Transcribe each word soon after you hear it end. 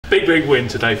Big win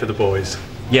today for the boys.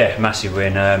 Yeah, massive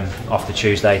win. After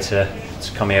Tuesday to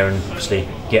come here and obviously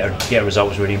get a result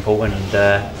was really important,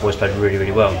 and boys played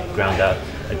really well. Ground out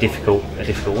a difficult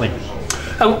win.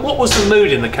 And what was the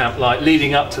mood in the camp like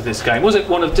leading up to this game? Was it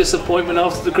one of disappointment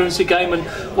after the Grimsby game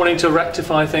and wanting to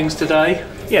rectify things today?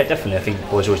 Yeah, definitely. I think the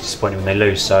boys are always disappointed when they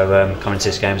lose, so coming to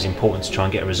this game is important to try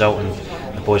and get a result,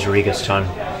 and the boys were eager to try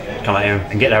and come out here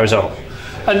and get that result.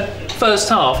 And first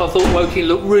half, I thought Woking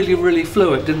looked really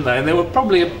fluent, didn't they? And they were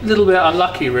probably a little bit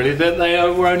unlucky, really, that they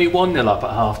were only 1-0 up at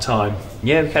half time.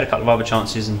 Yeah, we had a couple of other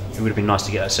chances, and it would have been nice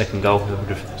to get that second goal. It would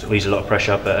have eased a lot of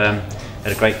pressure, but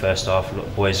had a great first half. All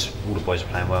the boys were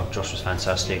playing well. Josh was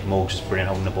fantastic. Morgs was brilliant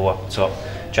holding the ball up the top.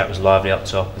 Jack was lively up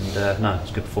top, and no, it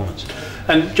was a good performance.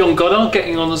 And John Goddard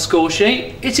getting on the score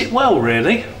sheet. Hit it well,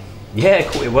 really. Yeah,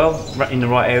 caught it well in the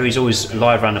right area. He's always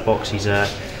live around the box.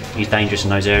 He's dangerous in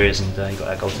those areas, and he got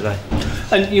that goal today.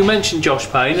 And you mentioned Josh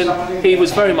Payne, and he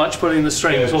was very much pulling the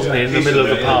strings, wasn't he, in the middle of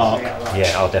the park?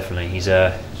 Yeah, definitely. He's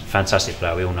a fantastic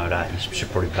player. We all know that. He should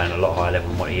probably play at a lot higher level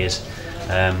than what he is.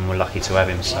 We're lucky to have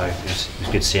him, so it was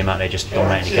good to see him out there just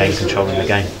dominating the game, controlling the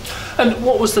game. And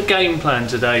what was the game plan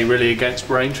today really against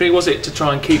Braintree? Was it to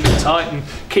try and keep it tight and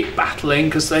keep battling,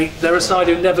 because they're a side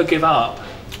who never give up?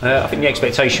 I think the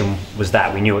expectation was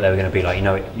that we knew what they were going to be like. You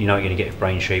know what you're going to get with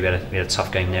Braintree. We had a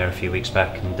tough game there a few weeks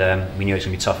back, and we knew it was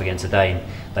going to be tough again today. And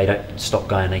they don't stop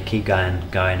going; they keep going,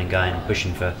 and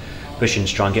pushing to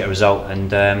try and get a result.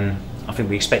 And I think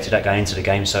we expected that going into the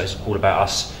game. So it's all about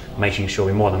us making sure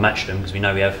we more than match them, because we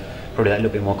know we have probably that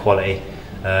little bit more quality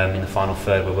in the final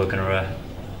third, where we're going to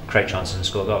create chances and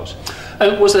score goals.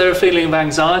 Was there a feeling of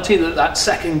anxiety that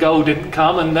second goal didn't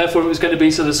come, and therefore it was going to be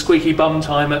sort of squeaky bum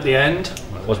time at the end?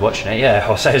 I was watching it, yeah. I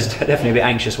was definitely a bit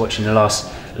anxious watching the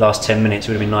last 10 minutes.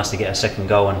 It would have been nice to get a second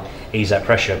goal and ease that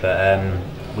pressure,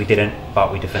 but we didn't.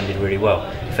 But we defended really well.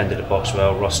 Defended the box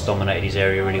well. Ross dominated his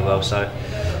area really well, so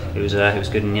it was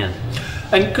good in the end.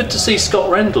 And good to see Scott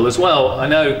Rendell as well. I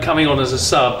know, coming on as a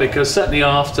sub, because certainly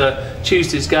after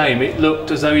Tuesday's game, it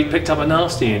looked as though he'd picked up a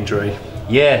nasty injury.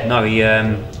 Yeah, no,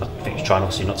 I think he's trying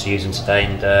obviously not to use him today,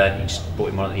 and he just brought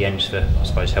him on at the end just for, I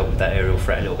suppose, help with that aerial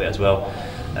threat a little bit as well.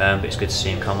 But it's good to see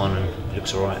him come on, and he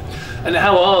looks all right. And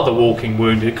how are the Woking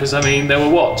wounded? Because I mean, there were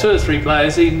what, 2 or 3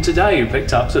 players even today who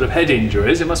picked up sort of head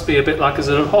injuries. It must be a bit like a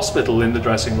sort of hospital in the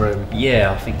dressing room.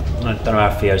 Yeah, I don't know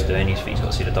how Theo's doing. He's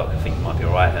got to see the doctor. I think he might be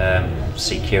all right.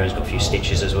 See, Kieran's got a few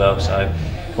stitches as well. So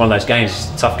one of those games.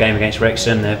 It's a tough game against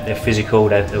Wrexham. They're physical.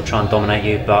 They'll try and dominate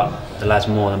you, but the lads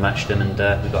more than matched them, and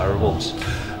we got our rewards.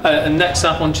 And next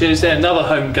up on Tuesday, another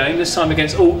home game, this time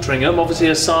against Altrincham. Obviously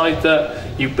a side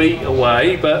that you beat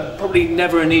away, but probably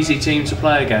never an easy team to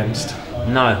play against.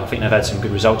 No, I think they've had some good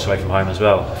results away from home as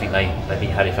well. I think they beat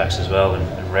Halifax as well,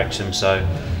 and Wrexham, so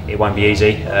it won't be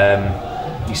easy.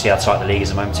 You see how tight the league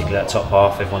is at the moment, particularly that top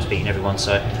half. Everyone's beating everyone,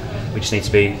 so we just need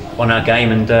to be on our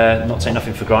game and not take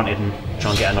nothing for granted and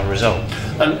try and get another result.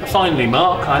 And finally,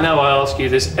 Mark, I know I ask you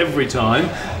this every time,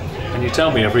 and you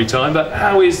tell me every time, but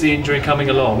how is the injury coming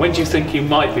along? When do you think you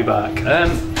might be back?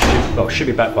 Well, should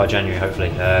be back by January, hopefully.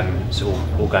 It's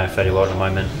all going fairly well at the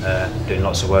moment. Doing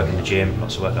lots of work in the gym,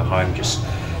 lots of work at home, just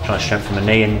trying to strengthen the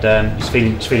knee, and it's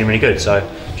feeling really good. So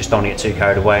just don't want to get too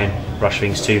carried away and rush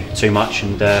things too much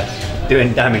and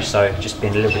doing damage. So just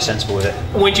being a little bit sensible with it.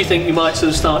 When do you think you might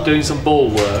sort of start doing some ball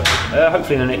work?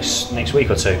 Hopefully in the next week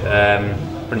or two.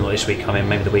 Probably not this week coming,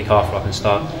 maybe the week after I can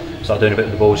start doing a bit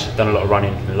with the balls. Done a lot of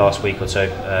running in the last week or two.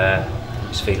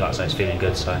 Just feel like it's feeling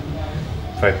good, so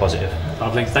very positive.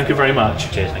 Lovely, thank you very much.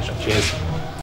 Cheers, thanks John. Cheers.